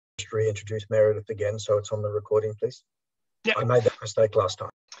just reintroduce Meredith again so it's on the recording, please? Yeah. I made that mistake last time.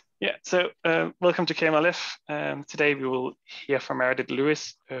 Yeah, so welcome to KMLF. Today we will hear from Meredith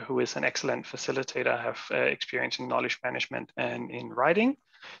Lewis, who is an excellent facilitator, have experience in knowledge management and in writing.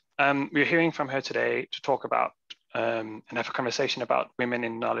 We're hearing from her today to talk about and have a conversation about women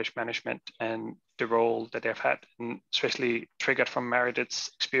in knowledge management and the role that they've had, and especially triggered from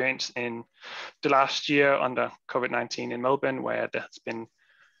Meredith's experience in the last year under COVID-19 in Melbourne, where there's been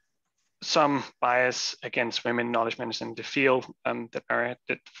some bias against women knowledge managers in the field that Meredith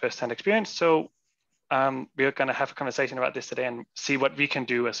did firsthand experience. So we're going to have a conversation about this today and see what we can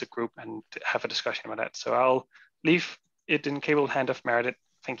do as a group and have a discussion about that. So I'll leave it in capable hand of Meredith.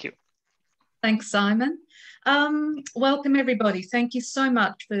 Thank you. Thanks, Simon. Welcome, everybody. Thank you so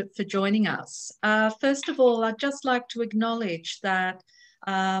much for joining us. First of all, I'd just like to acknowledge that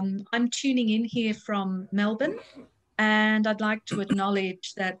I'm tuning in here from Melbourne, and I'd like to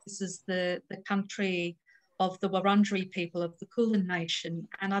acknowledge that this is the country of the Wurundjeri people of the Kulin Nation,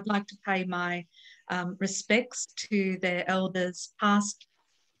 and I'd like to pay my respects to their elders, past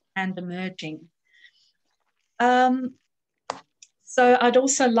and emerging. So I'd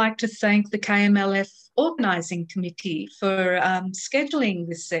also like to thank the KMLF organising committee for scheduling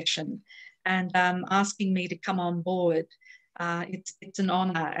this session and asking me to come on board. It's an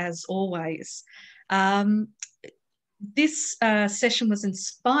honour, as always. This session was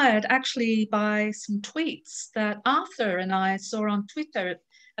inspired actually by some tweets that Arthur and I saw on Twitter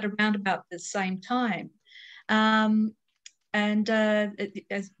at around about the same time.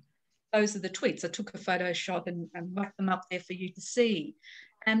 Those are the tweets. I took a photo shot and whacked them up there for you to see.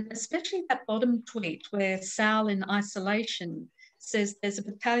 And especially that bottom tweet where Sal in isolation says there's a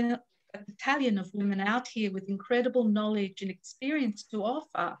battalion of women out here with incredible knowledge and experience to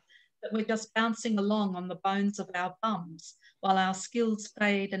offer, that we're just bouncing along on the bones of our bums while our skills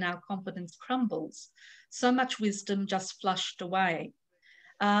fade and our confidence crumbles. So much wisdom just flushed away.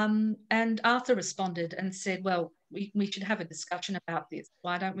 And Arthur responded and said, well, we should have a discussion about this.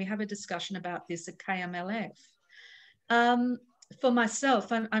 Why don't we have a discussion about this at KMLF? For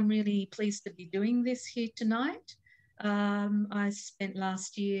myself, I'm really pleased to be doing this here tonight. I spent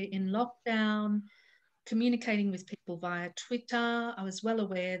last year in lockdown, communicating with people via Twitter. I was well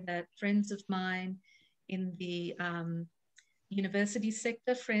aware that friends of mine in the university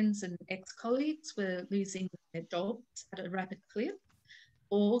sector, friends and ex-colleagues, were losing their jobs at a rapid clip,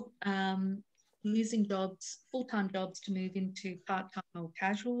 or losing jobs, full-time jobs, to move into part-time or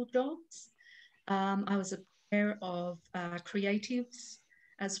casual jobs. I was aware of creatives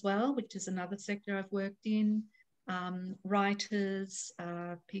as well, which is another sector I've worked in, writers,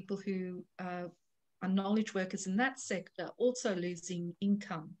 people who are knowledge workers in that sector, also losing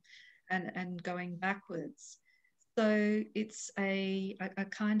income and going backwards. So it's a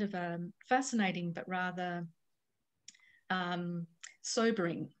kind of a fascinating but rather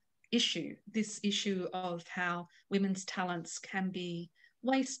sobering issue, this issue of how women's talents can be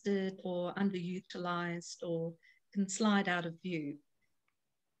wasted or underutilised or can slide out of view.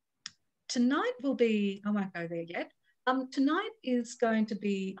 Tonight will be, I won't go there yet, tonight is going to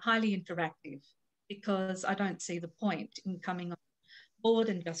be highly interactive because I don't see the point in coming on board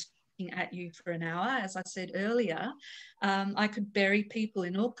and just looking at you for an hour. As I said earlier, I could bury people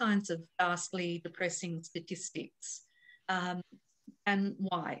in all kinds of ghastly, depressing statistics. And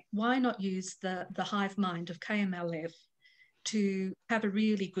why? Why not use the hive mind of KMLF to have a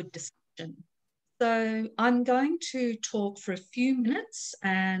really good discussion? So I'm going to talk for a few minutes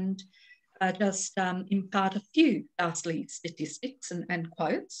and just impart a few ghastly statistics and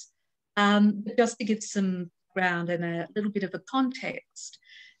quotes, but just to give some ground and a little bit of a context.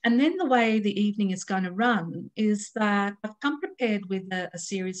 And then the way the evening is going to run is that I've come prepared with a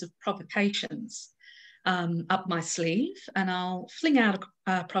series of provocations up my sleeve, and I'll fling out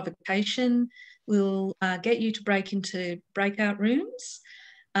a provocation. We'll get you to break into breakout rooms,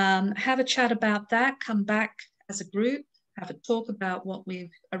 have a chat about that, come back as a group, have a talk about what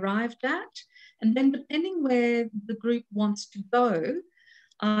we've arrived at, and then depending where the group wants to go,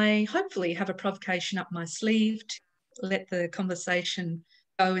 I hopefully have a provocation up my sleeve to let the conversation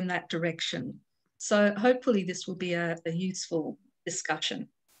go in that direction. So hopefully this will be a useful discussion.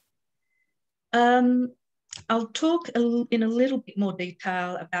 I'll talk in a little bit more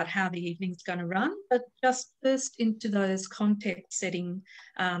detail about how the evening's going to run, but just first into those context-setting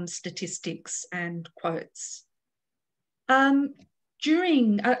statistics and quotes. I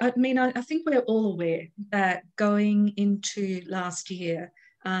think we're all aware that going into last year,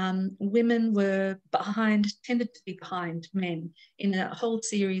 women were tended to be behind men in a whole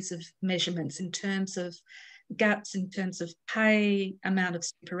series of measurements in terms of gaps in terms of pay, amount of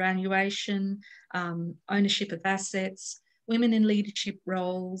superannuation, ownership of assets, women in leadership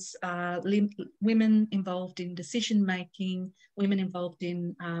roles, women involved in decision-making, women involved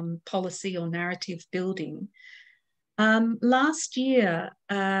in policy or narrative building. Last year,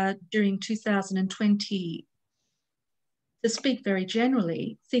 during 2020, to speak very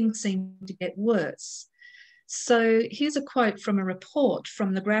generally, things seem to get worse. So here's a quote from a report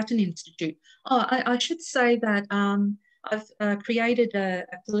from the Grattan Institute. Oh, I should say that I've created a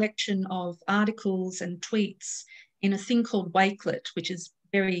collection of articles and tweets in a thing called Wakelet, which is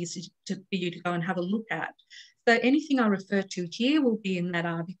very easy for you to go and have a look at. So anything I refer to here will be in that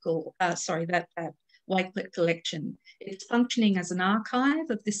article, that Wakelet collection. It's functioning as an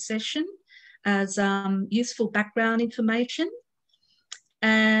archive of this session, as useful background information,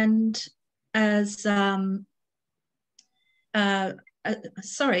 and as,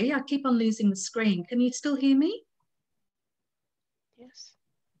 sorry, I keep on losing the screen. Can you still hear me? Yes.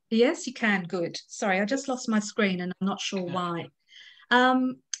 Yes, you can, good. Sorry, I just lost my screen and I'm not sure why.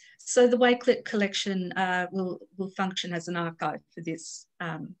 So the Wakelet collection will function as an archive for this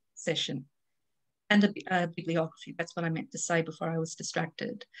session, and a bibliography. That's what I meant to say before I was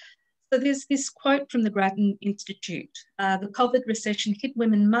distracted. So there's this quote from the Grattan Institute. The COVID recession hit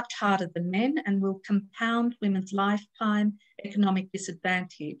women much harder than men and will compound women's lifetime economic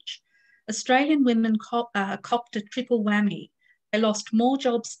disadvantage. Australian women copped a triple whammy. They lost more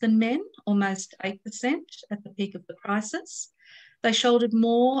jobs than men, almost 8% at the peak of the crisis. They shouldered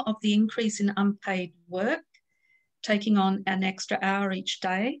more of the increase in unpaid work, taking on an extra hour each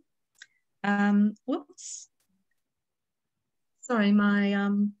day. Whoops. Sorry, my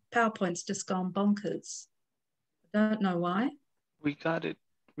PowerPoint's just gone bonkers. I don't know why. We got it.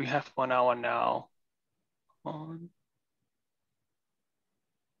 We have 1 hour now.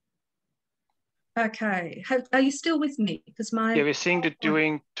 Okay. Are you still with me? Because my we're seeing the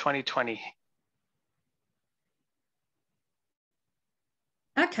doing 2020.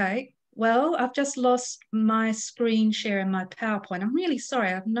 Okay. Well, I've just lost my screen share and my PowerPoint. I'm really sorry.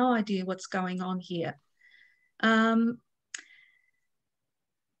 I have no idea what's going on here. I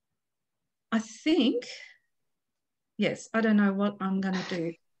think, yes, I don't know what I'm going to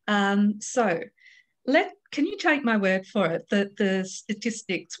do. Can you take my word for it that the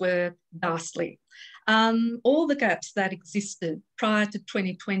statistics were ghastly? All the gaps that existed prior to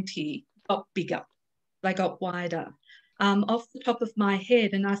 2020 got bigger. They got wider. Off the top of my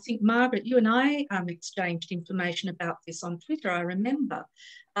head, and I think, Margaret, you and I exchanged information about this on Twitter. I remember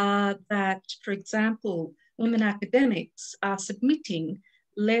that, for example, women academics are submitting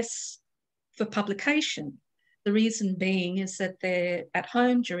less for publication. The reason being is that they're at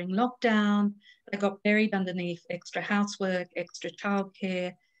home during lockdown, they got buried underneath extra housework, extra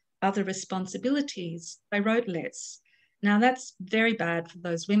childcare, other responsibilities. They wrote less. Now that's very bad for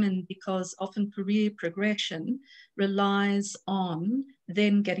those women because often career progression relies on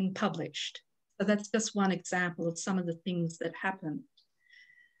them getting published. So that's just one example of some of the things that happened.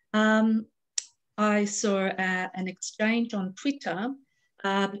 I saw an exchange on Twitter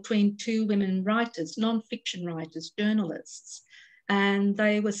between two women writers, non-fiction writers, journalists, and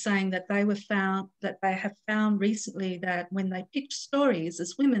they were saying that they have found recently that when they pitch stories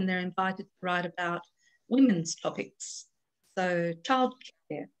as women, they're invited to write about women's topics, so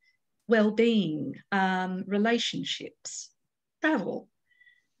childcare, well-being, relationships, travel,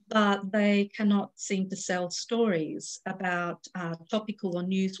 but they cannot seem to sell stories about topical or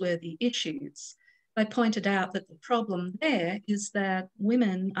newsworthy issues. They pointed out that the problem there is that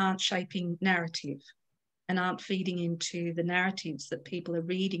women aren't shaping narrative and aren't feeding into the narratives that people are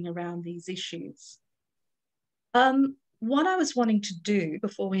reading around these issues. What I was wanting to do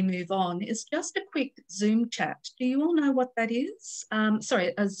before we move on is just a quick Zoom chat. Do you all know what that is?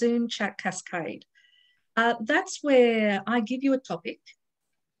 Sorry, a Zoom chat cascade. That's where I give you a topic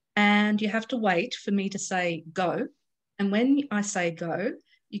and you have to wait for me to say go. And when I say go,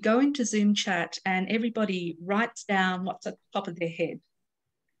 you go into Zoom chat and everybody writes down what's at the top of their head.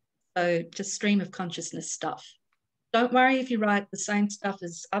 So just stream of consciousness stuff. Don't worry if you write the same stuff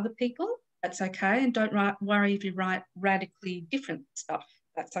as other people, that's okay. And don't worry if you write radically different stuff,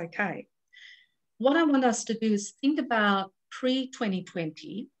 that's okay. What I want us to do is think about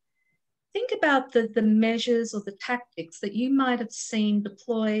pre-2020, think about the measures or the tactics that you might have seen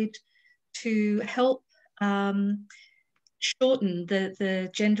deployed to help shorten the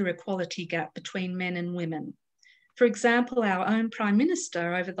gender equality gap between men and women. For example, our own Prime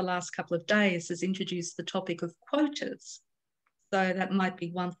Minister over the last couple of days has introduced the topic of quotas. So that might be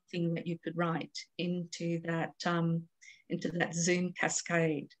one thing that you could write into that Zoom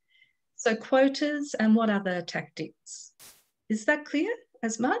cascade. So quotas and what other tactics? Is that clear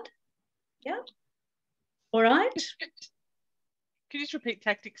as mud? Yeah. All right. Could you just repeat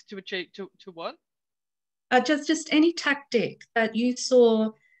tactics to achieve to what? Just any tactic that you saw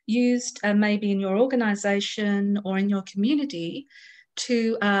used maybe in your organisation or in your community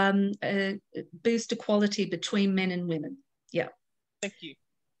to boost equality between men and women. Yeah. Thank you.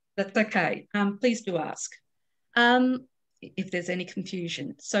 That's okay. Please do ask if there's any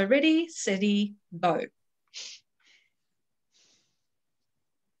confusion. So ready, steady, go.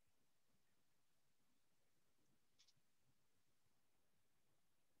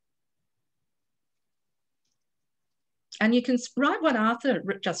 And you can write what Arthur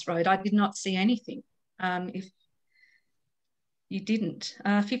just wrote. I did not see anything. If you didn't.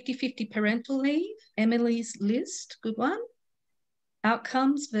 50-50 parental leave, Emily's list, good one.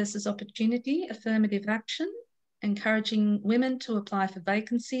 Outcomes versus opportunity, affirmative action, encouraging women to apply for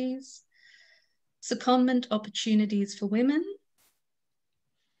vacancies, secondment opportunities for women,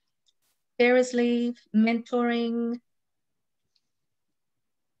 carers leave, mentoring,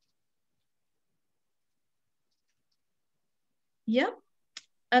 yep.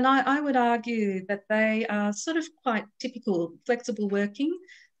 And I would argue that they are sort of quite typical, flexible working,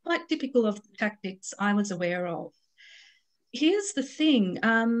 quite typical of the tactics I was aware of. Here's the thing,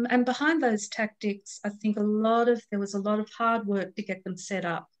 and behind those tactics, I think there was a lot of hard work to get them set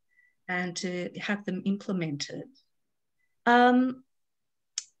up and to have them implemented. Here's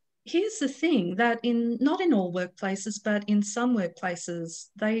the thing, that not in all workplaces, but in some workplaces,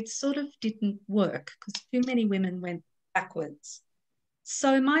 they sort of didn't work because too many women went backwards.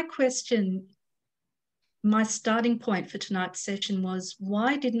 So my starting point for tonight's session was,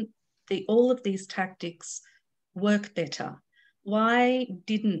 why didn't all of these tactics work better? Why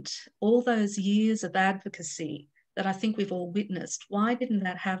didn't all those years of advocacy that I think we've all witnessed, why didn't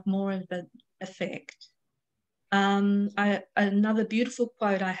that have more of an effect? Another beautiful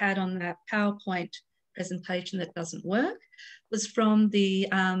quote I had on that PowerPoint presentation that doesn't work was from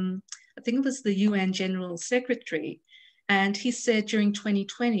I think it was the UN General Secretary. And he said during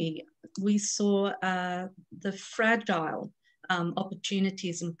 2020, we saw the fragile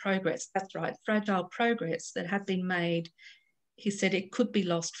opportunities and progress. That's right, fragile progress that had been made. He said it could be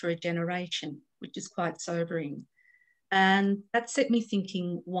lost for a generation, which is quite sobering. And that set me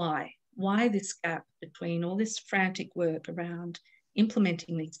thinking, why? Why this gap between all this frantic work around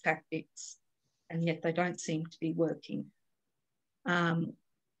implementing these tactics, and yet they don't seem to be working?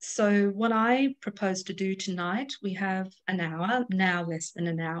 So what I propose to do tonight, we have an hour, now less than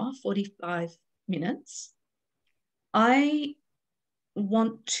an hour, 45 minutes. I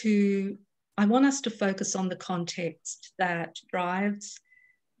want us to focus on the context that drives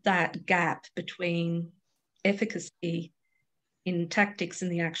that gap between efficacy in tactics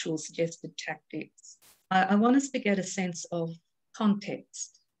and the actual suggested tactics. I want us to get a sense of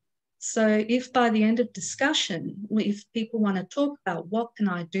context. So if by the end of discussion, if people want to talk about what can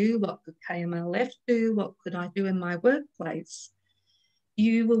I do, what could KMLF do, what could I do in my workplace,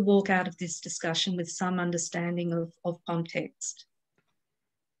 you will walk out of this discussion with some understanding of context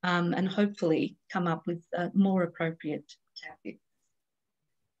and hopefully come up with more appropriate tactics.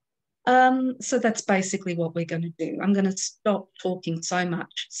 So that's basically what we're going to do. I'm going to stop talking so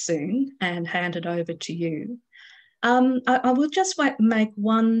much soon and hand it over to you. I will just make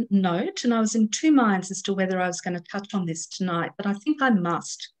one note, and I was in two minds as to whether I was going to touch on this tonight, but I think I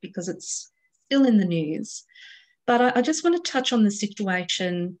must because it's still in the news. But I just want to touch on the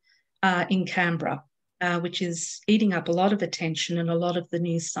situation in Canberra, which is eating up a lot of attention and a lot of the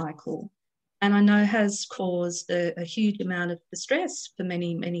news cycle. And I know has caused a huge amount of distress for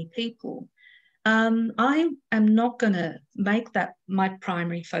many, many people. I am not going to make that my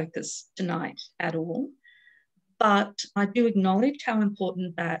primary focus tonight at all. But I do acknowledge how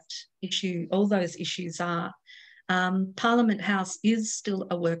important that issue, all those issues are. Parliament House is still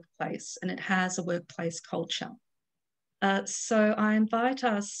a workplace and it has a workplace culture. So I invite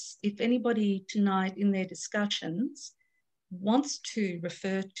us, if anybody tonight in their discussions wants to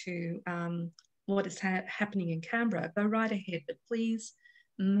refer to what is happening in Canberra, go right ahead, but please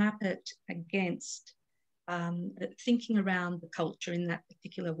map it against thinking around the culture in that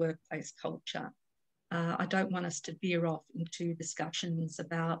particular workplace culture. I don't want us to veer off into discussions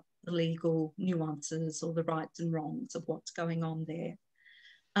about the legal nuances or the rights and wrongs of what's going on there.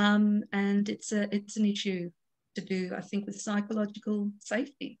 And it's an issue to do, I think, with psychological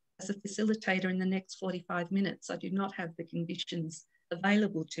safety. As a facilitator in the next 45 minutes, I do not have the conditions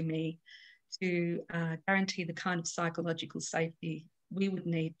available to me to guarantee the kind of psychological safety we would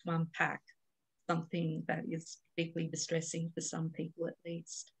need to unpack something that is deeply distressing for some people at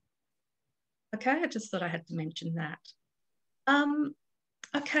least. Okay, I just thought I had to mention that.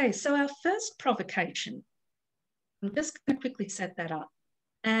 Okay, so our first provocation, I'm just going to quickly set that up.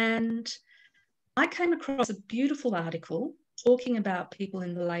 And I came across a beautiful article talking about people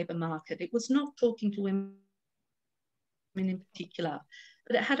in the labour market. It was not talking to women in particular,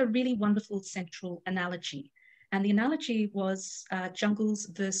 but it had a really wonderful central analogy. And the analogy was jungles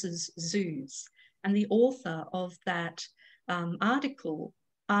versus zoos. And the author of that article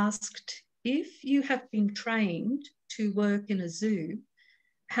asked, if you have been trained to work in a zoo,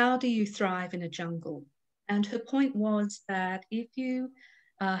 how do you thrive in a jungle? And her point was that if you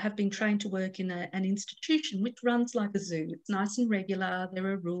have been trained to work in an institution which runs like a zoo, it's nice and regular, there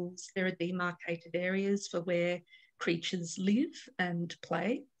are rules, there are demarcated areas for where creatures live and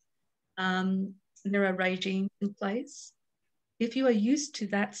play. There are regimes in place. If you are used to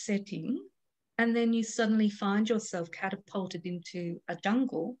that setting and then you suddenly find yourself catapulted into a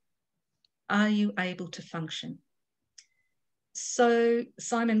jungle, are you able to function? So,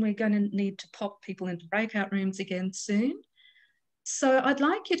 Simon, we're going to need to pop people into breakout rooms again soon. So I'd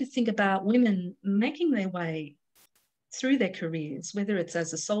like you to think about women making their way through their careers, whether it's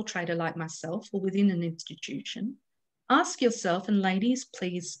as a sole trader like myself or within an institution. Ask yourself, and ladies,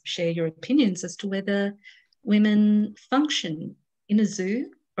 please share your opinions as to whether women function in a zoo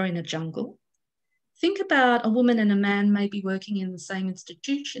or in a jungle. Think about a woman and a man maybe working in the same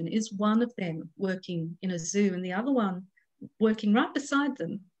institution. Is one of them working in a zoo and the other one working right beside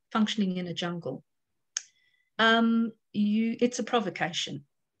them, functioning in a jungle? It's a provocation.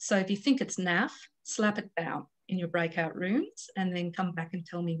 So if you think it's naff, slap it down in your breakout rooms and then come back and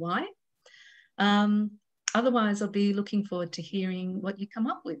tell me why. Otherwise, I'll be looking forward to hearing what you come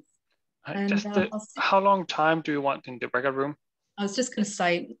up with. And how long time do you want in the breakout room? I was just going to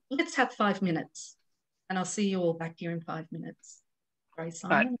say, let's have 5 minutes, and I'll see you all back here in 5 minutes. Sorry,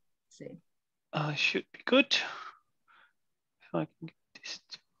 Simon. Should be good. If I can get this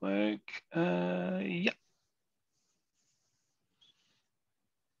to work. Yeah.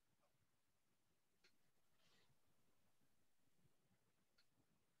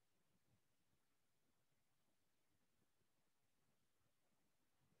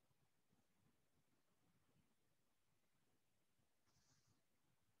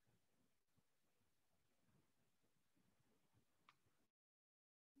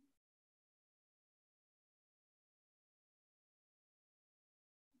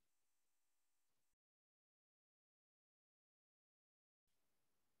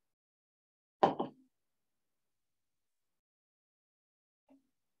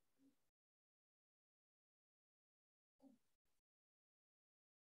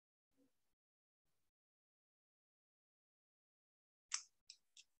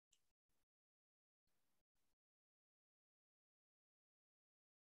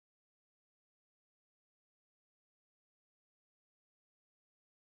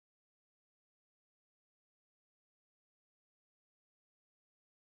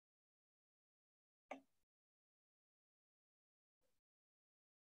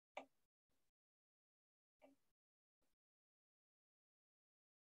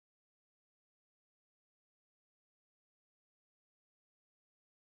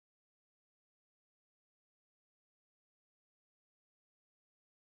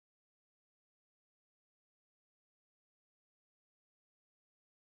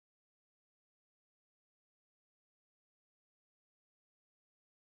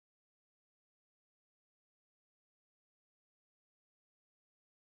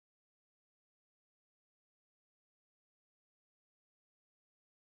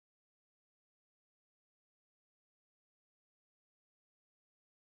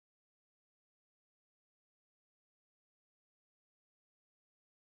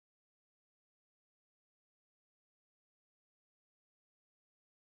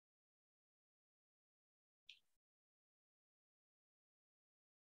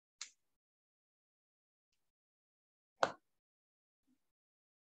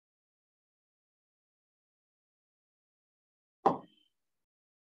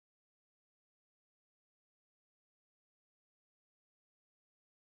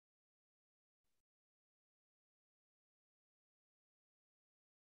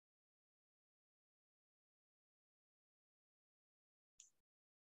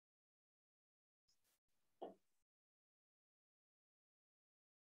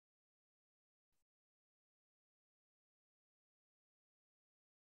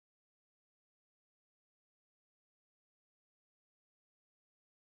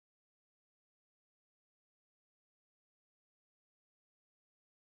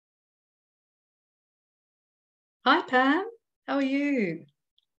 Hi, Pam. How are you?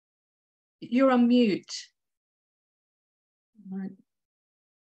 You're on mute. Right.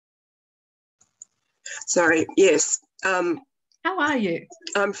 Sorry, yes. How are you?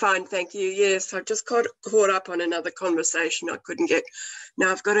 I'm fine, thank you. Yes, I just got caught up on another conversation I couldn't get.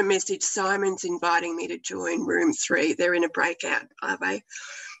 Now I've got a message. Simon's inviting me to join room 3. They're in a breakout, are they?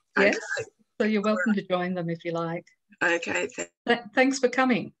 Yes. Okay. So you're welcome to join them if you like. Okay. Thanks for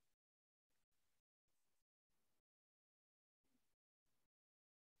coming.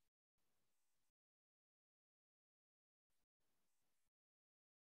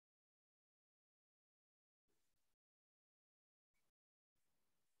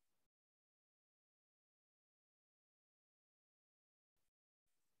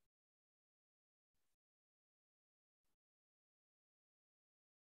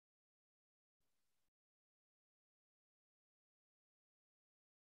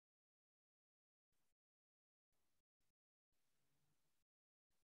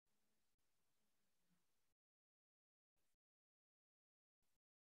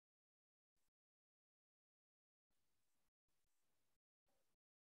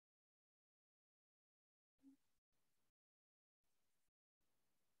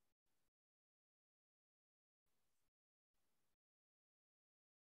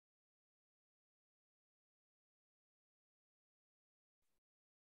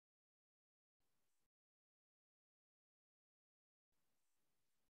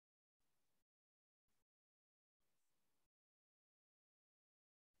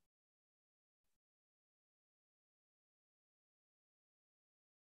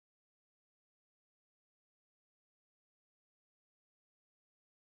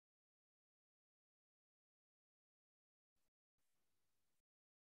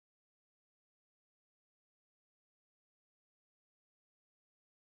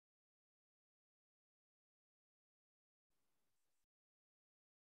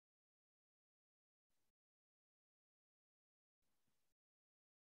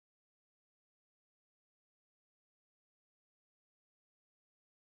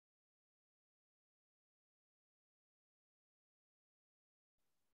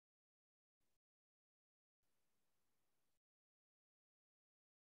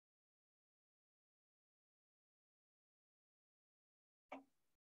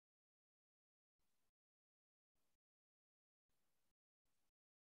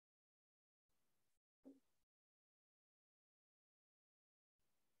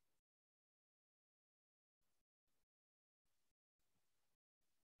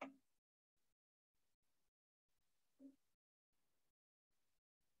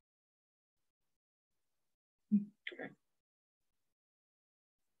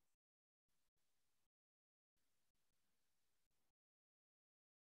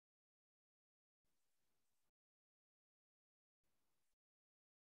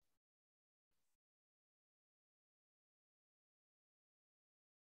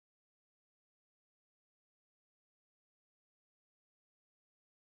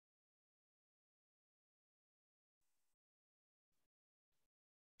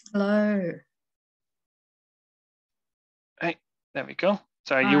 Hello. Hey, there we go.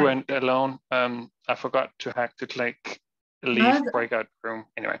 Sorry, Hi. you weren't alone. I forgot to click leave breakout room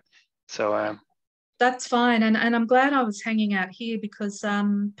anyway. So that's fine. And I'm glad I was hanging out here because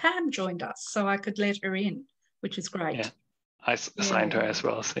Pam joined us, so I could let her in, which is great. yeah, I assigned her as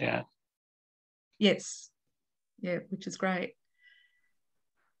well. So yeah. Yes. Yeah, which is great.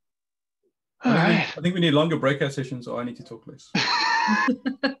 All right. I think we need longer breakout sessions, or I need to talk less.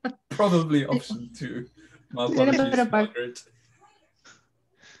 Probably option 2. My apologies, Margaret.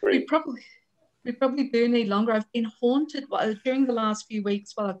 We probably do need longer. I've been haunted during the last few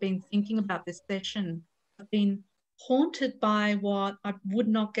weeks while I've been thinking about this session. I've been haunted by what I would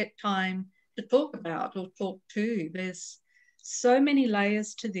not get time to talk about or talk to. There's so many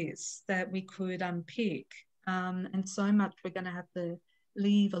layers to this that we could unpick, and so much we're going to have to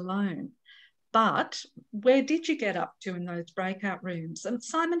leave alone. But where did you get up to in those breakout rooms? And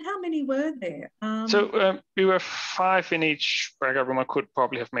Simon, how many were there? So we were 5 in each breakout room. I could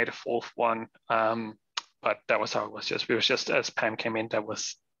probably have made a 4th one, but that was how it was. We were just as Pam came in. That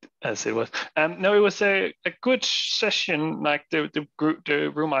was as it was. No, it was a good session. Like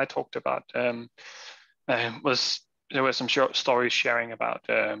the room I talked about was there were some short stories sharing about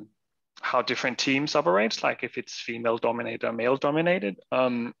how different teams operate, like if it's female dominated or male dominated,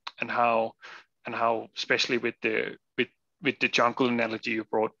 and how especially with the jungle analogy you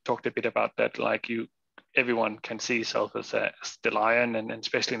talked a bit about that, like everyone can see yourself as the lion, and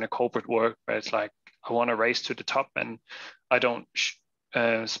especially in a corporate work where it's like I want to race to the top and I don't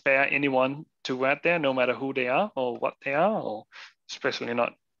spare anyone to get there, no matter who they are or what they are, or especially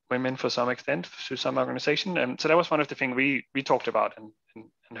not women for some extent through some organization. And so that was one of the things we talked about and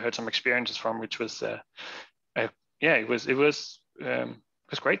heard some experiences from, which was yeah, it was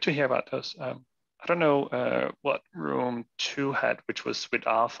great to hear about those. I don't know what room 2 had, which was with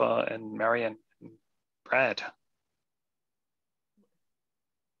Arthur and Marianne and Brad.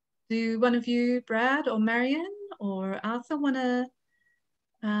 Do one of you, Brad or Marianne or Arthur, want to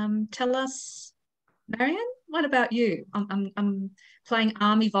tell us? Marianne, what about you? I'm playing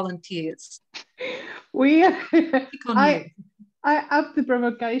army volunteers. We, I up the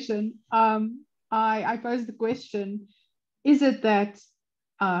provocation. I posed the question: is it that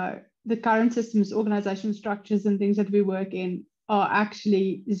the current systems, organizational structures, and things that we work in are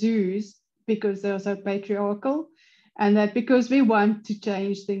actually zoos because they're so patriarchal, and that because we want to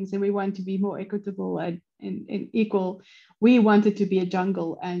change things and we want to be more equitable and equal, we want it to be a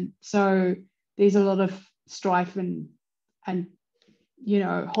jungle, and so there's a lot of strife and you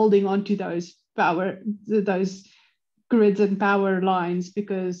know, holding on to those those grids and power lines,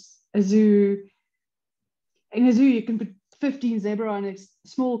 because in a zoo you can put 15 zebra in a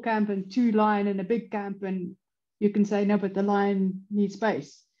small camp and 2 lion in a big camp, and you can say no, but the lion needs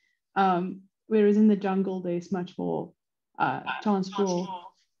space. Whereas in the jungle there's much more chance for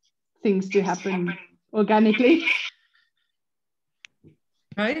things to happen organically.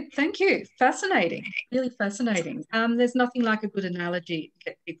 Right, thank you. Fascinating, really fascinating. There's nothing like a good analogy to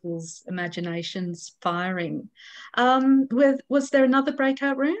get people's imaginations firing. Was there another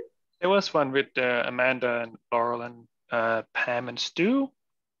breakout room? There was one with Amanda and Laurel and Pam and Stu.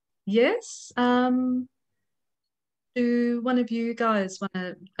 Yes. Do one of you guys want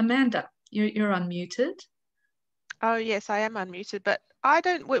to? Amanda, you're unmuted. Oh yes, I am unmuted, but I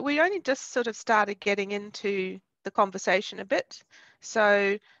don't. We only just sort of started getting into the conversation a bit.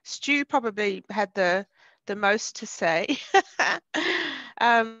 So Stu probably had the most to say.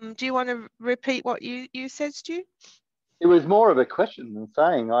 Do you want to repeat what you said, Stu? It was more of a question than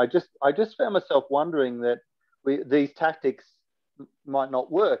saying. I just found myself wondering that these tactics might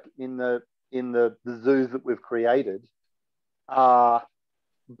not work in the zoos that we've created.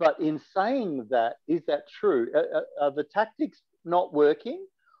 But in saying that, is that true? Are the tactics not working?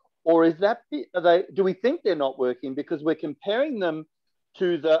 Or is that, do we think they're not working because we're comparing them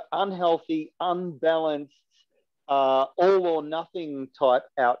to the unhealthy, unbalanced, all or nothing type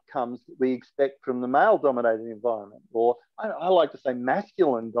outcomes that we expect from the male-dominated environment? Or I like to say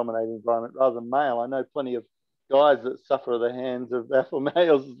masculine-dominated environment rather than male. I know plenty of guys that suffer at the hands of alpha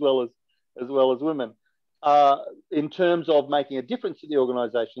males as well as women, in terms of making a difference to the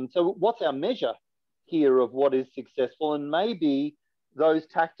organisation. So what's our measure here of what is successful? And maybe those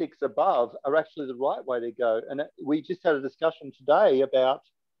tactics above are actually the right way to go. And we just had a discussion today about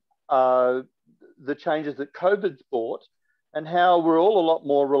the changes that COVID's brought and how we're all a lot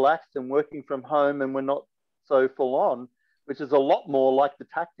more relaxed and working from home and we're not so full on, which is a lot more like the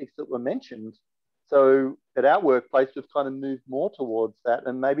tactics that were mentioned. So at our workplace, we've kind of moved more towards that,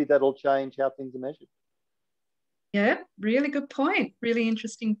 and maybe that'll change how things are measured. Yeah, really good point. Really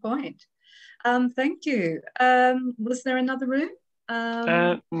interesting point. Thank you. Was there another room?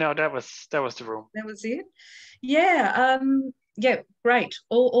 No, that was the room. That was it. Yeah. Yeah, great.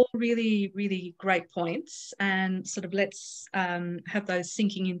 All really, really great points. And sort of let's have those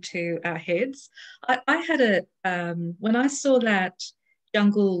sinking into our heads. I had when I saw that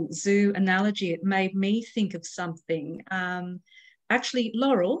jungle zoo analogy, it made me think of something. Actually,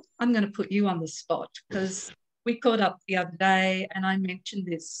 Laurel, I'm going to put you on the spot because we caught up the other day and I mentioned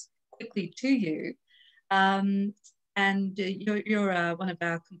this quickly to you. And you're one of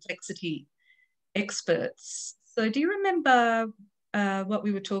our complexity experts. So do you remember what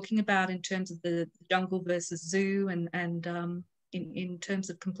we were talking about in terms of the jungle versus zoo and in terms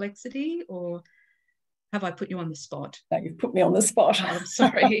of complexity, or have I put you on the spot? No, you've put me on the spot. Oh, I'm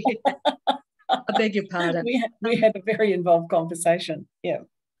sorry. I beg your pardon. We had a very involved conversation. Yeah.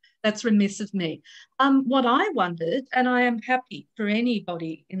 That's remiss of me. What I wondered, and I am happy for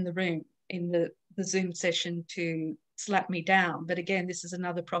anybody in the room in the Zoom session to slap me down, but again, this is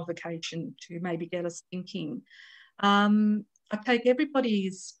another provocation to maybe get us thinking. I take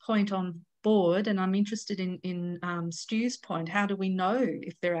everybody's point on board, and I'm interested in Stu's point. How do we know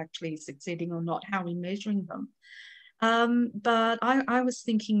if they're actually succeeding or not? How are we measuring them? But I was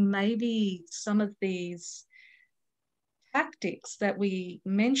thinking maybe some of these tactics that we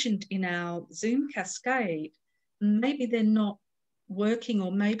mentioned in our Zoom cascade, maybe they're not working,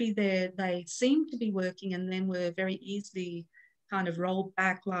 or maybe they seem to be working and then were very easily kind of rolled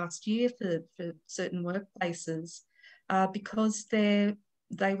back last year for certain workplaces because they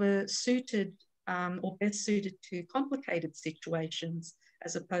were suited or best suited to complicated situations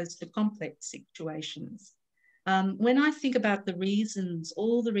as opposed to complex situations. When I think about the reasons,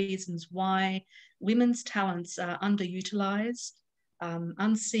 all the reasons why women's talents are underutilised,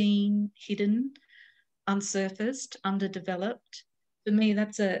 unseen, hidden, unsurfaced, underdeveloped, for me,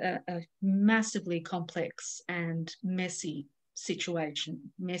 that's a massively complex and messy situation,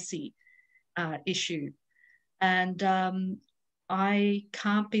 messy issue. And I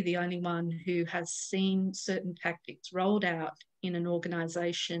can't be the only one who has seen certain tactics rolled out in an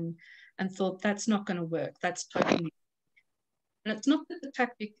organisation and thought that's not going to work, that's totally. And it's not that the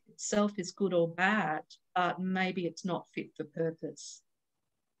tactic itself is good or bad, but maybe it's not fit for purpose.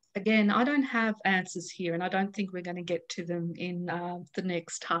 Again, I don't have answers here, and I don't think we're going to get to them in the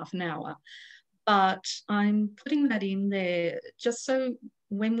next half an hour. But I'm putting that in there just so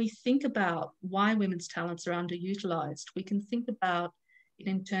when we think about why women's talents are underutilised, we can think about it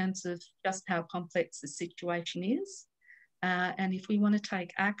in terms of just how complex the situation is. And if we want to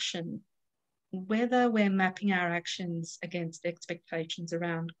take action, whether we're mapping our actions against expectations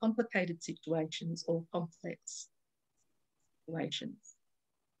around complicated situations or complex situations.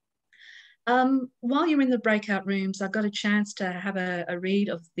 While you're in the breakout rooms, I got a chance to have a read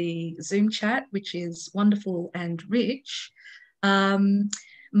of the Zoom chat, which is wonderful and rich.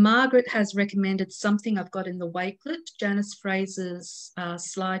 Margaret has recommended something I've got in the Wakelet, Janice Fraser's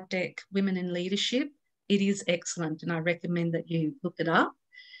slide deck, Women in Leadership. It is excellent, and I recommend that you look it up.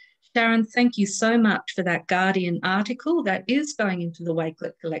 Sharon, thank you so much for that Guardian article that is going into the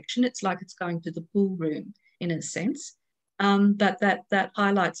Wakelet collection. It's like it's going to the pool room in a sense. But that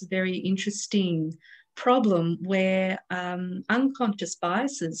highlights a very interesting problem where unconscious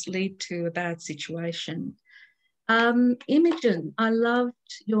biases lead to a bad situation. Imogen, I loved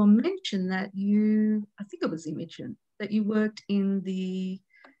your mention that I think it was Imogen, that you worked in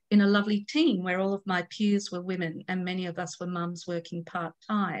a lovely team where all of my peers were women and many of us were mums working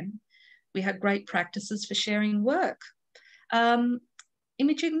part-time. We had great practices for sharing work. Imogen,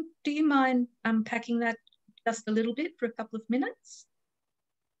 do you mind unpacking that just a little bit for a couple of minutes?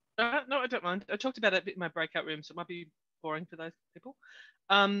 No, I don't mind. I talked about it a bit in my breakout room, so it might be boring for those people.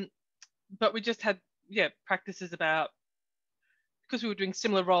 But we just had, practices about, because we were doing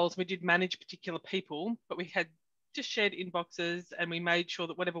similar roles, we did manage particular people, but we had just shared inboxes, and we made sure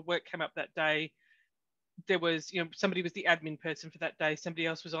that whatever work came up that day, there was, somebody was the admin person for that day, somebody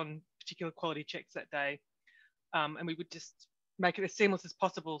else was on particular quality checks that day, and we would just make it as seamless as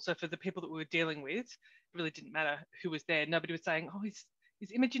possible. So for the people that we were dealing with, it really didn't matter who was there. Nobody was saying, oh, is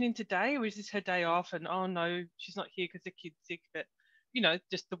Imogen in today, or is this her day off? And oh no, she's not here because the kid's sick. But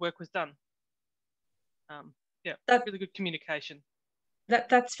just the work was done. Really good communication.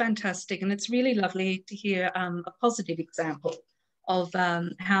 That's fantastic, and it's really lovely to hear a positive example of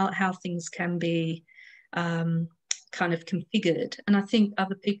how things can be kind of configured. And I think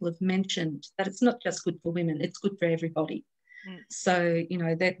other people have mentioned that it's not just good for women; it's good for everybody. So,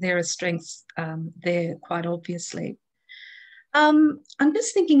 there are strengths there, quite obviously. I'm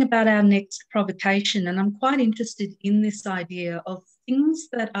just thinking about our next provocation, and I'm quite interested in this idea of things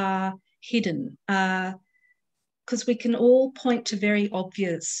that are hidden, because we can all point to very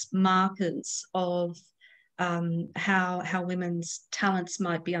obvious markers of how women's talents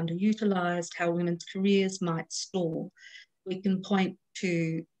might be underutilised, how women's careers might stall. We can point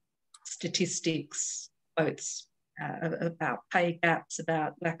to statistics, quotes, about pay gaps,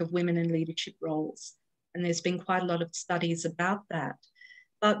 about lack of women in leadership roles. And there's been quite a lot of studies about that.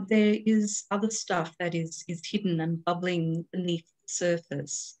 But there is other stuff that is hidden and bubbling beneath the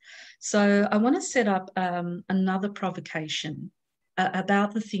surface. So I want to set up another provocation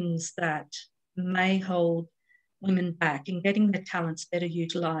about the things that may hold women back in getting their talents better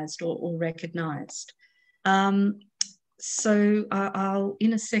utilised or recognised. So I'll,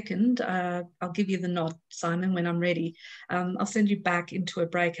 in a second, I'll give you the nod, Simon, when I'm ready. I'll send you back into a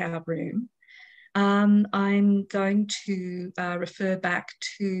breakout room. I'm going to refer back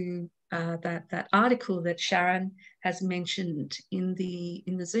to that article that Sharon has mentioned in the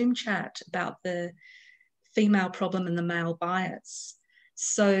Zoom chat about the female problem and the male bias.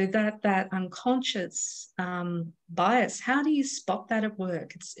 So that unconscious bias, how do you spot that at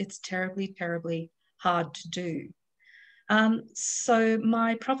work? It's terribly, terribly hard to do. So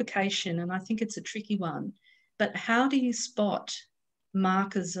my provocation, and I think it's a tricky one, but how do you spot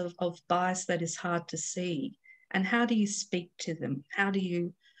markers of bias that is hard to see? And how do you speak to them? How do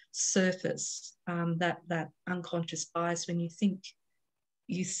you surface that unconscious bias when you think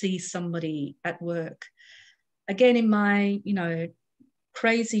you see somebody at work? Again, in my,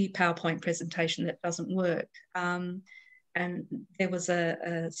 crazy PowerPoint presentation that doesn't work, and there was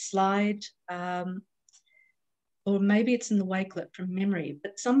a slide or maybe it's in the Wakelet from memory,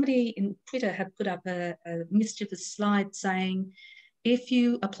 but somebody in Twitter had put up a mischievous slide saying, if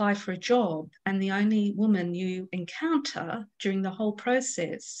you apply for a job and the only woman you encounter during the whole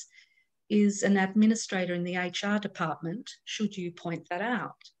process is an administrator in the HR department, should you point that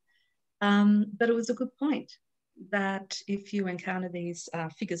out? But it was a good point that if you encounter these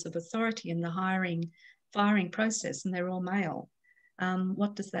figures of authority in the firing process and they're all male,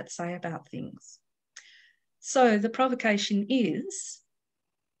 what does that say about things? So the provocation is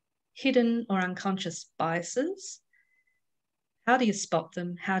hidden or unconscious biases. How do you spot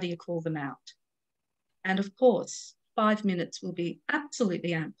them? How do you call them out? And of course, 5 minutes will be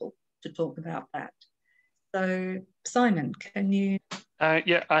absolutely ample to talk about that. So Simon, can you?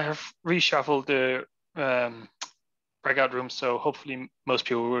 Yeah, I have reshuffled the breakout room, so hopefully most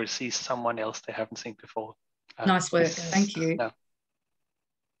people will see someone else they haven't seen before. Nice work, thank you. Yeah.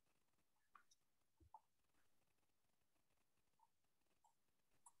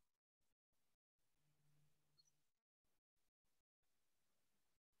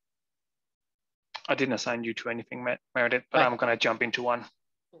 I didn't assign you to anything, Meredith, but I'm going to jump into one.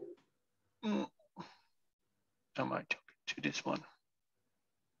 I might jump into this one.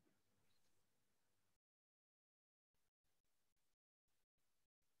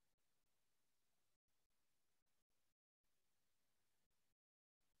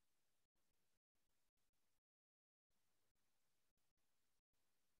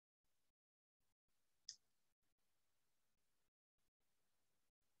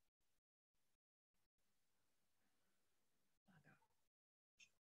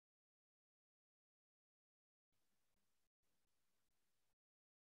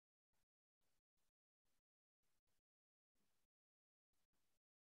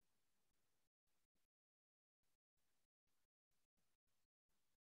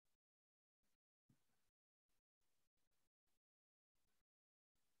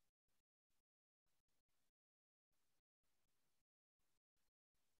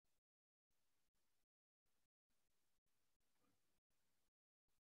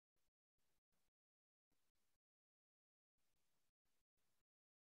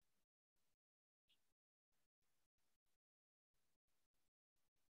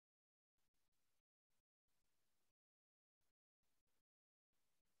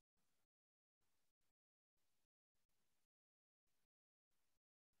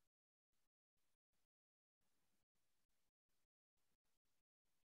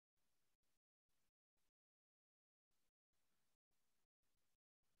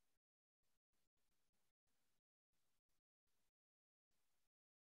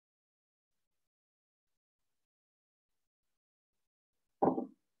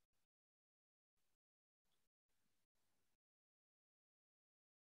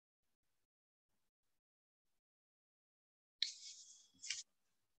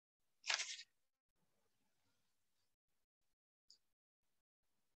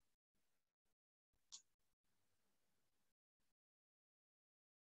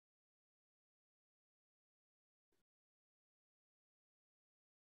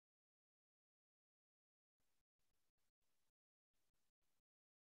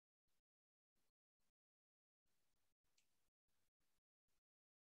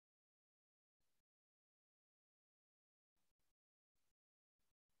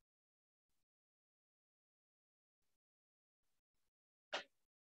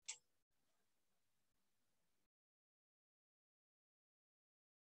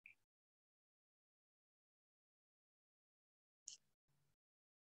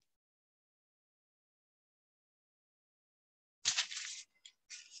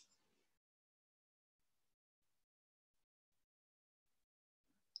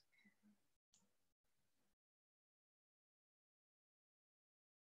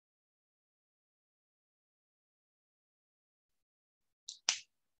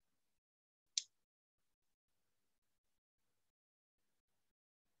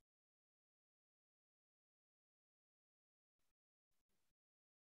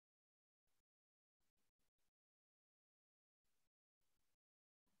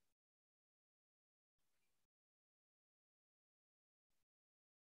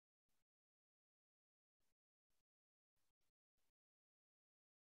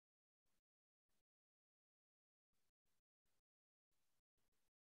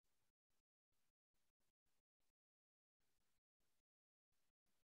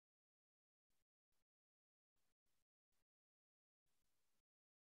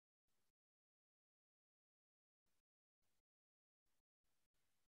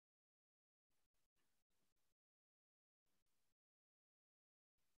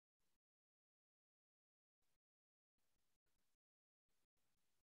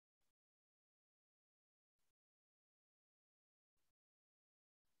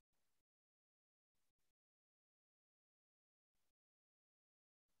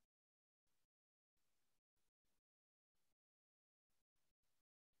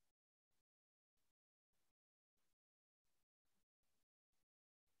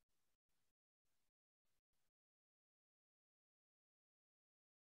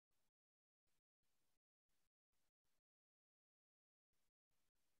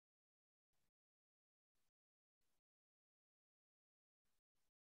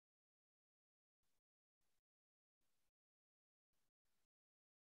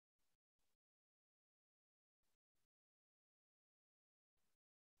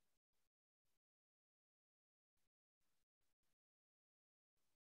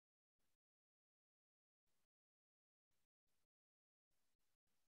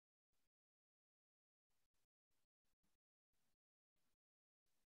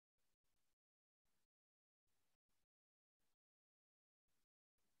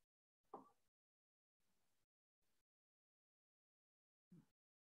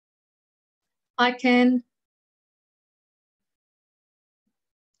 Hi, Ken.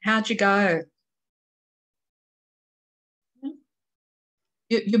 How'd you go?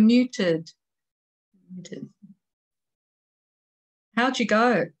 You're muted. How'd you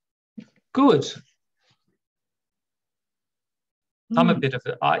go? Good. I'm a bit of,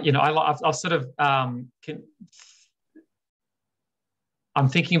 I've sort of, I'm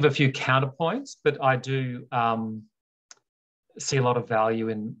thinking of a few counterpoints, but I do see a lot of value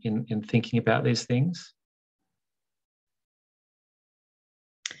in thinking about these things.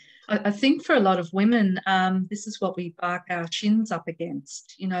 I think for a lot of women, this is what we bark our shins up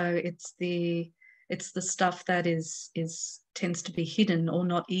against. You know, it's the stuff that tends to be hidden or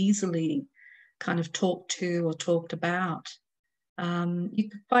not easily kind of talked to or talked about. You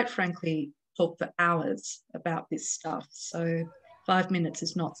could quite frankly talk for hours about this stuff. So 5 minutes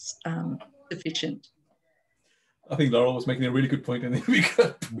is not sufficient. I think Laurel was making a really good point, and then we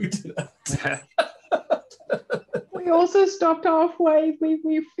got booted out. We also stopped halfway.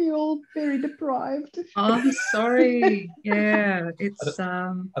 We feel very deprived. Oh, I'm sorry. Yeah, it's.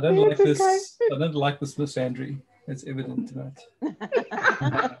 I don't like this. Okay. I don't like this misandry. It's evident tonight.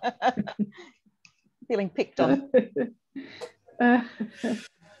 Feeling picked on.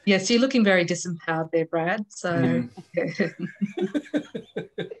 Yes, you're looking very disempowered there, Brad. So. But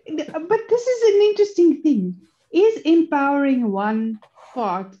this is an interesting thing. Is empowering one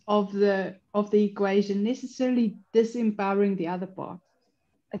part of the equation necessarily disempowering the other part?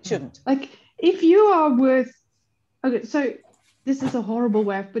 It shouldn't. Like if you are worth, okay, so this is a horrible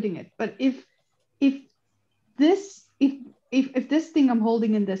way of putting it, but if this thing I'm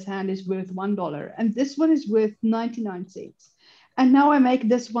holding in this hand is worth $1 and this one is worth 99 cents, and now I make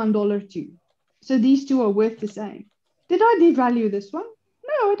this $1 too, so these two are worth the same, did I devalue this one?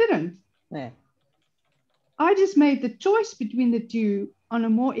 No, I didn't. Yeah. I just made the choice between the two on a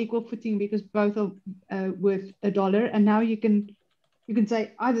more equal footing because both are worth $1, and now you can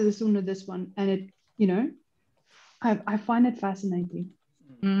say either this one or this one, and it, you know, I find it fascinating.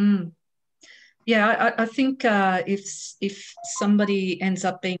 Mm. Yeah, I think if somebody ends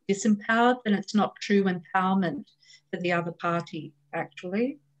up being disempowered, then it's not true empowerment for the other party,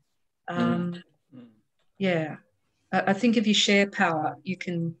 actually. Yeah, I think if you share power, you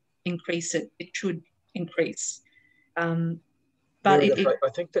can increase it. It should increase. But I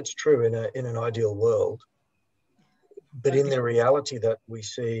think that's true in an ideal world. But in the reality that we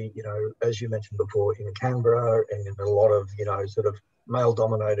see, you know, as you mentioned before, in Canberra and in a lot of, you know, sort of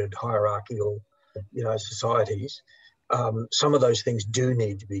male-dominated hierarchical, you know, societies, some of those things do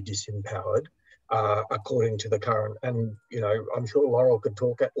need to be disempowered according to the current. And, you know, I'm sure Laurel could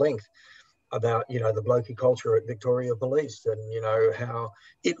talk at length about, you know, the blokey culture at Victoria Police and, you know, how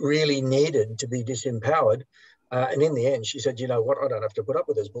it really needed to be disempowered. And in the end, she said, you know what, I don't have to put up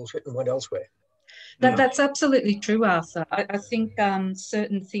with this bullshit, and went elsewhere. That's absolutely true, Arthur. I think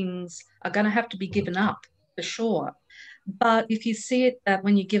certain things are going to have to be given up, for sure. But if you see it that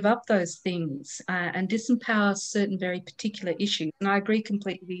when you give up those things and disempower certain very particular issues, and I agree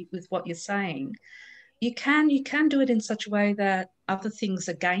completely with what you're saying, you can do it in such a way that other things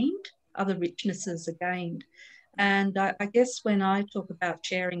are gained, other richnesses are gained. And I guess when I talk about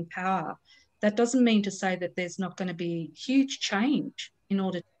sharing power, that doesn't mean to say that there's not going to be huge change in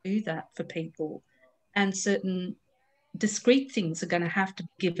order to do that for people. And certain discrete things are going to have to be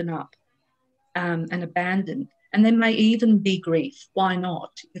given up and abandoned. And there may even be grief. Why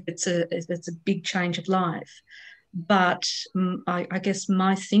not? If it's a big change of life. But I guess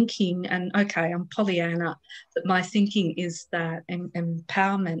my thinking, and okay, I'm Pollyanna, but my thinking is that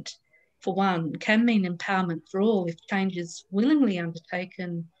empowerment, for one, can mean empowerment for all if change is willingly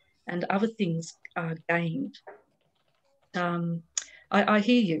undertaken and other things are gained. I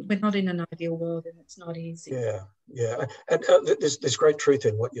hear you. We're not in an ideal world, and it's not easy. Yeah. And there's great truth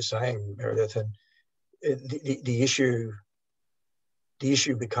in what you're saying, Meredith. And the issue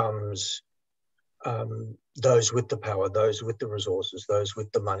becomes those with the power, those with the resources, those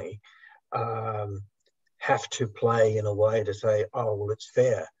with the money have to play in a way to say, oh, well, it's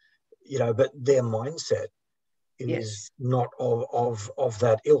fair, you know. But their mindset is not of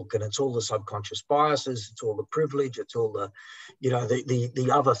that ilk, and it's all the subconscious biases, it's all the privilege, it's all the, you know,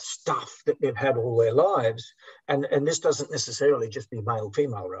 the other stuff that they've had all their lives, and this doesn't necessarily just be male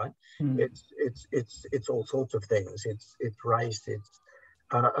female, right? It's all sorts of things. It's race, it's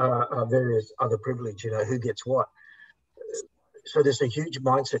various other privilege, you know, who gets what. So there's a huge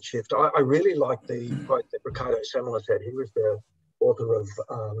mindset shift. I really like the quote that Ricardo Semler said. He was the author of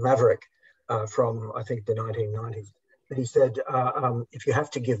Maverick. From I think the 1990s, but he said, if you have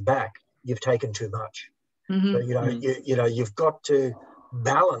to give back, you've taken too much. So you know, you've got to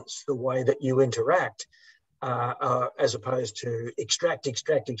balance the way that you interact, as opposed to extract.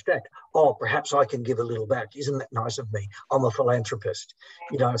 Oh, perhaps I can give a little back. Isn't that nice of me? I'm a philanthropist.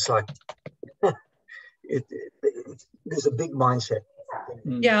 You know, it's like there's a big mindset.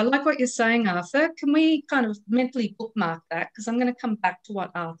 Yeah, I like what you're saying, Arthur. Can we kind of mentally bookmark that? Because I'm going to come back to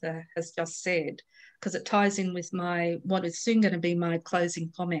what Arthur has just said, because it ties in with what is soon going to be my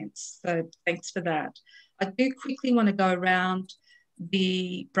closing comments. So thanks for that. I do quickly want to go around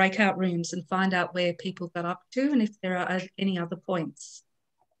the breakout rooms and find out where people got up to and if there are any other points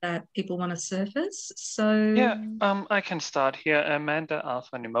that people want to surface. So yeah, I can start here. Amanda,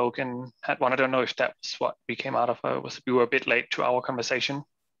 Arthur, and Imogen had one. I don't know if that was what we came out of. We were a bit late to our conversation.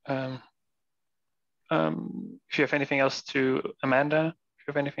 If you have anything else to Amanda, if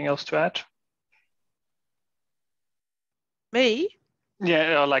you have anything else to add? Me?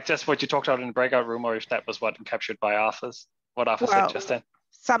 Yeah, or like just what you talked about in the breakout room, or if that was what captured by what Arthur said just then.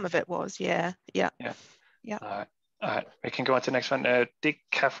 Some of it was, yeah. All right, we can go on to the next one. Dick,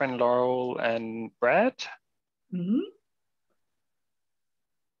 Catherine, Laurel, and Brad. Mm-hmm.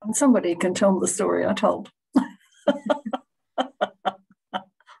 And somebody can tell the story I told. I'd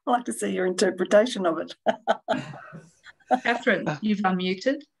like to see your interpretation of it. Catherine, you've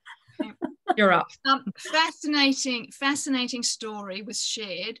unmuted. You're up. Fascinating story was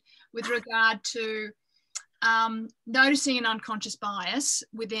shared with regard to noticing an unconscious bias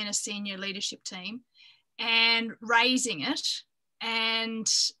within a senior leadership team and raising it and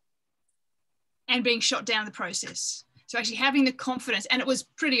being shot down in the process. So actually having the confidence, and it was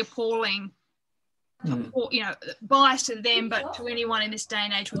pretty appalling, you know, bias to them, but to anyone in this day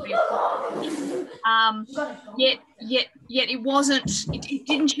and age would be appalling. Yet it wasn't, it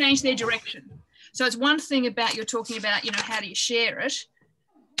didn't change their direction. So it's one thing about you're talking about, you know, how do you share it?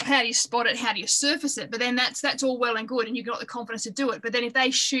 How do you spot it? How do you surface it? But then that's all well and good, and you've got the confidence to do it. But then if they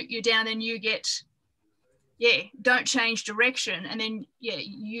shoot you down, then you get, don't change direction, and then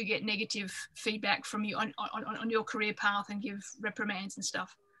you get negative feedback from you on your career path and give reprimands and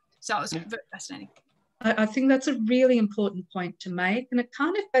stuff. So it was very fascinating. I think that's a really important point to make, and it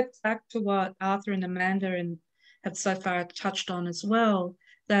kind of goes back to what Arthur and Amanda have so far touched on as well,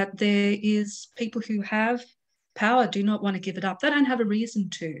 that there is people who have power do not want to give it up. They don't have a reason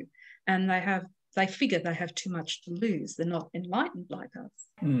to, and they figure they have too much to lose. They're not enlightened like us.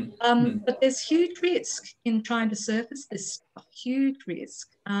 But there's huge risk in trying to surface this stuff, huge risk.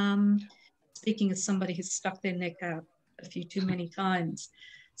 Speaking as somebody who's stuck their neck out a few too many times.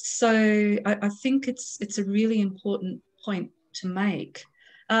 So I think it's a really important point to make.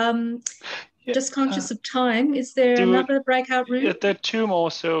 Just conscious of time, is there another breakout room? Yeah, there are two more,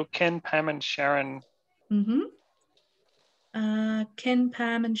 so Ken, Pam, and Sharon. Ken,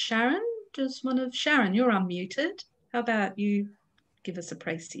 Pam, and Sharon. Just one of Sharon, you're unmuted. How about you give us a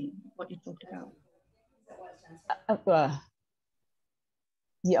précis, what you talked about?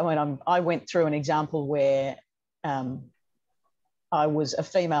 Yeah, I mean, I went through an example where I was a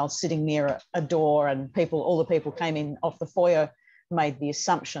female sitting near a door, and all the people came in off the foyer, made the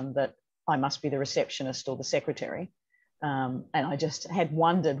assumption that I must be the receptionist or the secretary. And I just had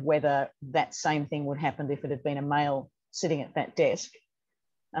wondered whether that same thing would happen if it had been a male sitting at that desk.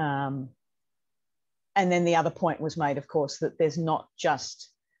 And then the other point was made, of course, that there's not just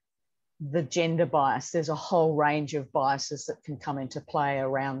the gender bias. There's a whole range of biases that can come into play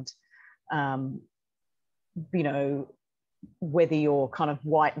around, you know, whether you're kind of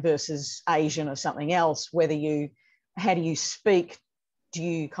white versus Asian or something else, how do you speak? Do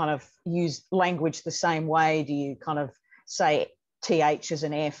you kind of use language the same way? Do you kind of say TH as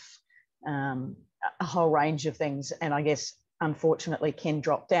an F? A whole range of things. And I guess, unfortunately, Ken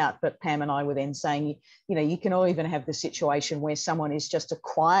dropped out, but Pam and I were then saying, you know, you can all even have the situation where someone is just a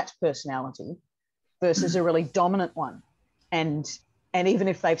quiet personality versus a really dominant one. And even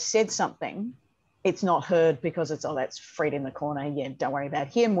if they've said something, it's not heard because it's, oh, that's Fred in the corner. Yeah, don't worry about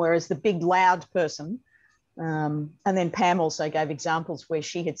him. Whereas the big loud person, and then Pam also gave examples where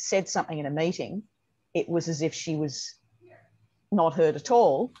she had said something in a meeting. It was as if she was not heard at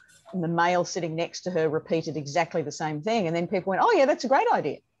all. And the male sitting next to her repeated exactly the same thing. And then people went, oh, yeah, that's a great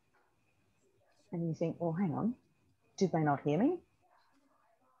idea. And you think, well, hang on, did they not hear me?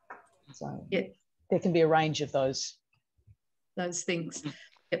 So there can be a range of those things.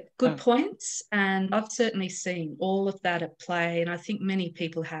 Yep, good points. And I've certainly seen all of that at play. And I think many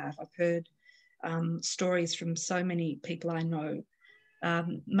people have. I've heard stories from so many people I know,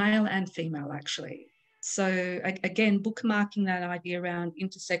 male and female, actually. So again, bookmarking that idea around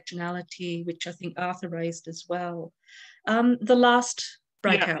intersectionality, which I think Arthur raised as well. The last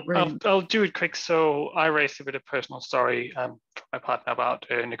breakout room. I'll do it quick. So I raised a bit of personal story from my partner about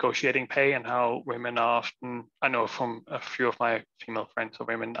negotiating pay and how women are often, I know from a few of my female friends or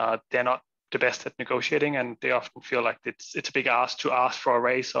women, they're not the best at negotiating, and they often feel like it's a big ask to ask for a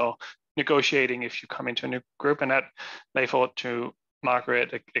raise or negotiating if you come into a new group. And that they thought to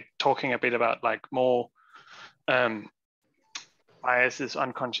Margaret, talking a bit about like more biases,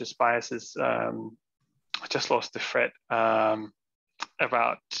 unconscious biases. I just lost the thread.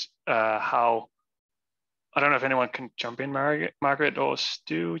 About how, I don't know if anyone can jump in, Margaret or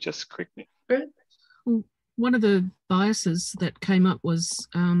Stu, just quickly. Well, one of the biases that came up was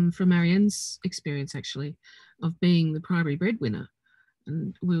from Marianne's experience, actually, of being the primary breadwinner.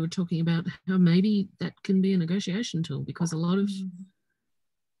 And we were talking about how maybe that can be a negotiation tool, because a lot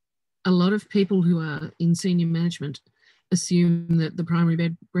of people who are in senior management assume that the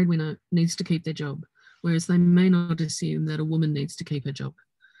primary breadwinner needs to keep their job, whereas they may not assume that a woman needs to keep her job,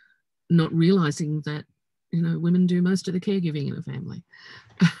 not realizing that, you know, women do most of the caregiving in a family.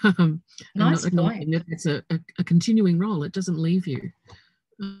 Nice point. That it's a continuing role. It doesn't leave you.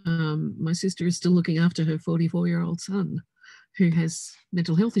 My sister is still looking after her 44-year-old son who has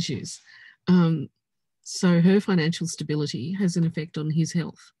mental health issues. So her financial stability has an effect on his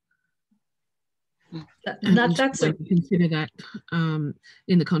health. That's a consider that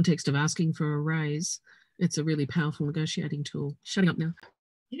in the context of asking for a raise. It's a really powerful negotiating tool. Shutting up now.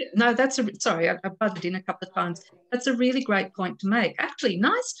 Yeah, no, that's a, sorry, I butted in a couple of times. That's a really great point to make. Actually,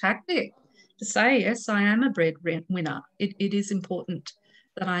 nice tactic to say, yes, I am a breadwinner. It is important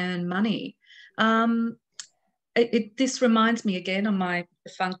that I earn money. This reminds me again on my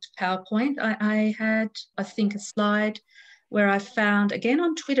defunct PowerPoint. I had, I think, a slide where I found, again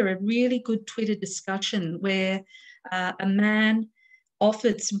on Twitter, a really good Twitter discussion where a man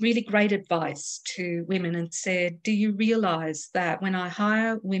offered some really great advice to women and said, do you realise that when I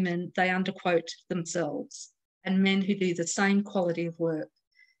hire women, they underquote themselves, and men who do the same quality of work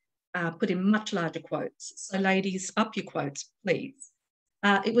put in much larger quotes. So ladies, up your quotes, please.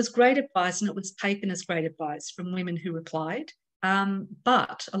 It was great advice, and it was taken as great advice from women who replied.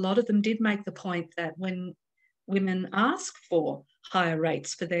 But a lot of them did make the point that when women ask for higher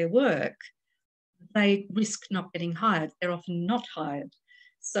rates for their work, they risk not getting hired. They're often not hired.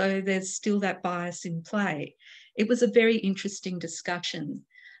 So there's still that bias in play. It was a very interesting discussion.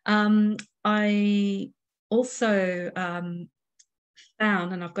 I also found,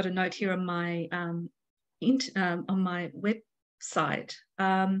 and I've got a note here on my website,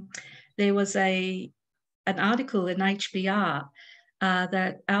 there was an article in HBR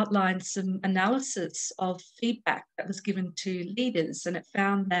that outlined some analysis of feedback that was given to leaders, and it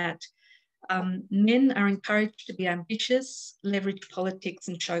found that men are encouraged to be ambitious, leverage politics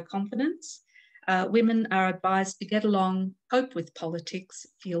and show confidence. Women are advised to get along, cope with politics,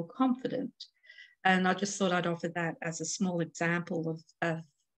 feel confident. And I just thought I'd offer that as a small example of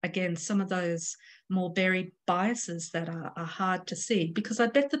again, some of those more buried biases that are hard to see, because I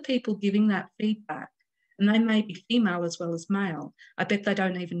bet the people giving that feedback, and they may be female as well as male, I bet they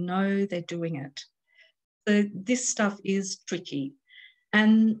don't even know they're doing it. So this stuff is tricky,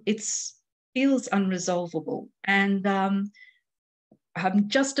 and it feels unresolvable. And I'm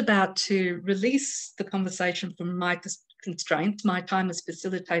just about to release the conversation from my constraints. My time as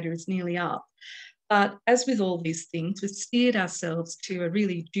facilitator is nearly up. But as with all these things, we've steered ourselves to a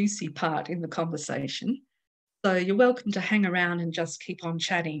really juicy part in the conversation. So you're welcome to hang around and just keep on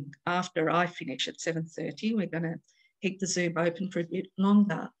chatting after I finish at 7:30. We're going to keep the Zoom open for a bit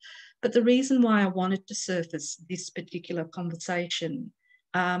longer. But the reason why I wanted to surface this particular conversation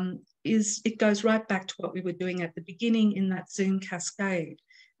is it goes right back to what we were doing at the beginning in that Zoom cascade,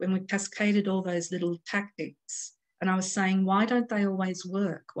 when we cascaded all those little tactics. And I was saying, why don't they always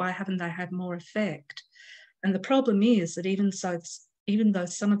work? Why haven't they had more effect? And the problem is that even though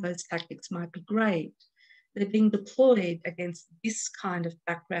some of those tactics might be great, they're being deployed against this kind of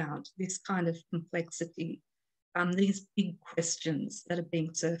background, this kind of complexity, these big questions that are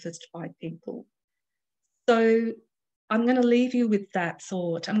being surfaced by people. So I'm going to leave you with that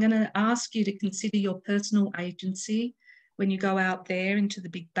thought. I'm going to ask you to consider your personal agency when you go out there into the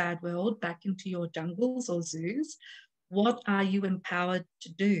big bad world, back into your jungles or zoos. What are you empowered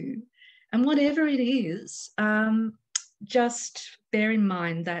to do? And whatever it is, just bear in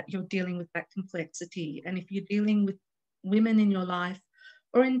mind that you're dealing with that complexity. And if you're dealing with women in your life,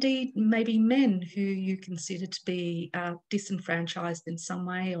 or indeed maybe men who you consider to be disenfranchised in some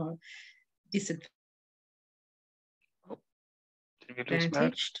way or disadvantaged,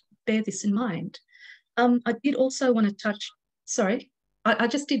 bear this in mind. I did also want to touch, sorry, I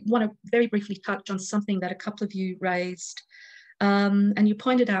just did want to very briefly touch on something that a couple of you raised And you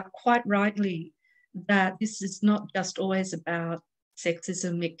pointed out quite rightly that this is not just always about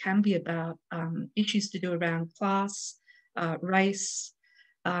sexism. It can be about issues to do around class, race,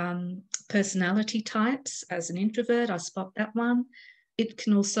 personality types. As an introvert, I spot that one. It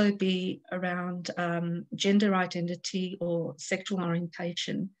can also be around gender identity or sexual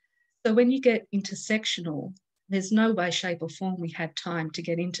orientation. So when you get intersectional, there's no way, shape or form we had time to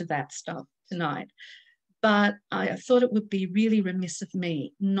get into that stuff tonight. But I thought it would be really remiss of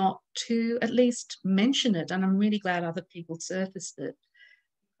me not to at least mention it. And I'm really glad other people surfaced it,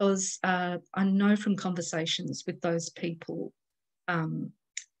 because I know from conversations with those people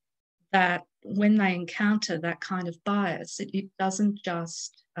that when they encounter that kind of bias, it doesn't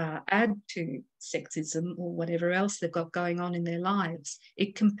just add to sexism or whatever else they've got going on in their lives.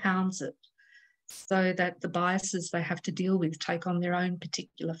 It compounds it, so that the biases they have to deal with take on their own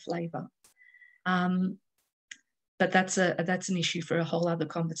particular flavour. But that's an issue for a whole other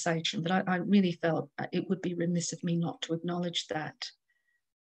conversation. But I really felt it would be remiss of me not to acknowledge that.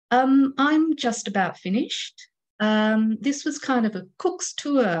 I'm just about finished. This was kind of a cook's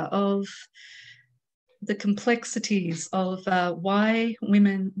tour of the complexities of why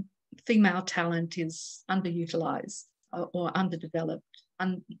female talent is underutilised or underdeveloped,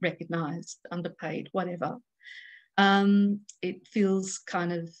 unrecognised, underpaid, whatever. It feels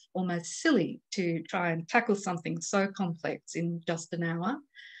kind of almost silly to try and tackle something so complex in just an hour.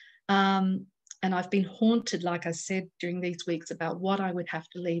 And I've been haunted, like I said, during these weeks about what I would have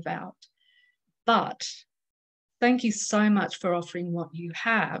to leave out. But thank you so much for offering what you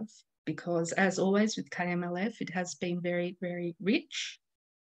have, because as always with KMLF, it has been very, very rich.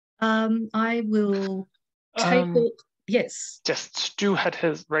 I will table, yes. Just Stu had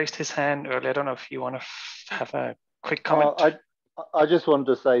raised his hand earlier. I don't know if you want to have a quick comment. I just wanted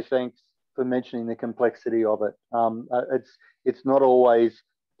to say thanks for mentioning the complexity of it. It's not always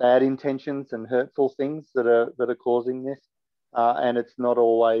bad intentions and hurtful things that are causing this, and it's not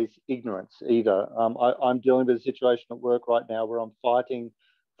always ignorance either. I'm dealing with a situation at work right now where I'm fighting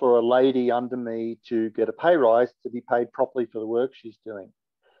for a lady under me to get a pay rise to be paid properly for the work she's doing.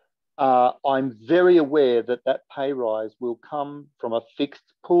 I'm very aware that that pay rise will come from a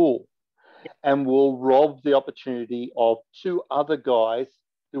fixed pool and will rob the opportunity of two other guys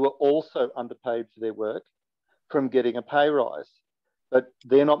who are also underpaid for their work from getting a pay rise. But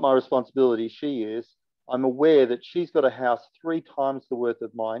they're not my responsibility, she is. I'm aware that she's got a house 3 times the worth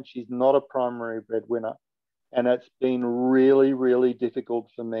of mine. She's not a primary breadwinner. And it's been really, really difficult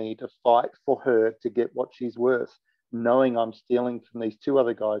for me to fight for her to get what she's worth, knowing I'm stealing from these 2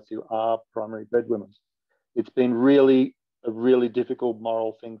 other guys who are primary breadwinners. It's been really a really difficult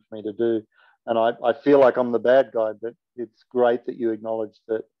moral thing for me to do. And I feel like I'm the bad guy, but it's great that you acknowledge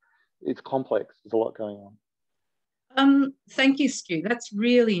that it's complex. There's a lot going on. Thank you, Stu. That's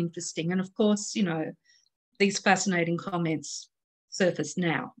really interesting. And of course, you know, these fascinating comments surface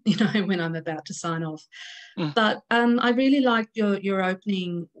now, you know, when I'm about to sign off. But I really liked your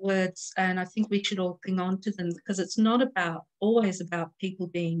opening words, and I think we should all cling on to them, because it's not always about people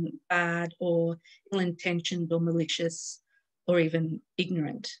being bad or ill-intentioned or malicious or even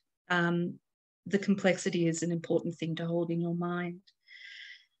ignorant. The complexity is an important thing to hold in your mind.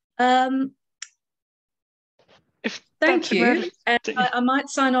 Thank you. And I might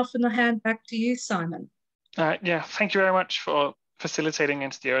sign off and hand back to you, Simon. Yeah, thank you very much for facilitating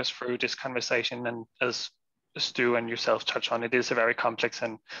and steer us through this conversation. And as Stu and yourself touch on, it is a very complex,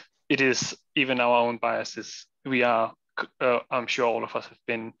 and it is even our own biases. We are, I'm sure all of us have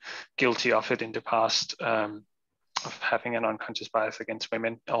been guilty of it in the past, of having an unconscious bias against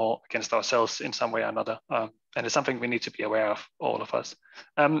women or against ourselves in some way or another. And it's something we need to be aware of, all of us.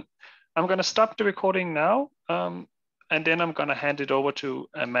 I'm going to stop the recording now, and then I'm going to hand it over to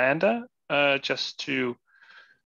Amanda just to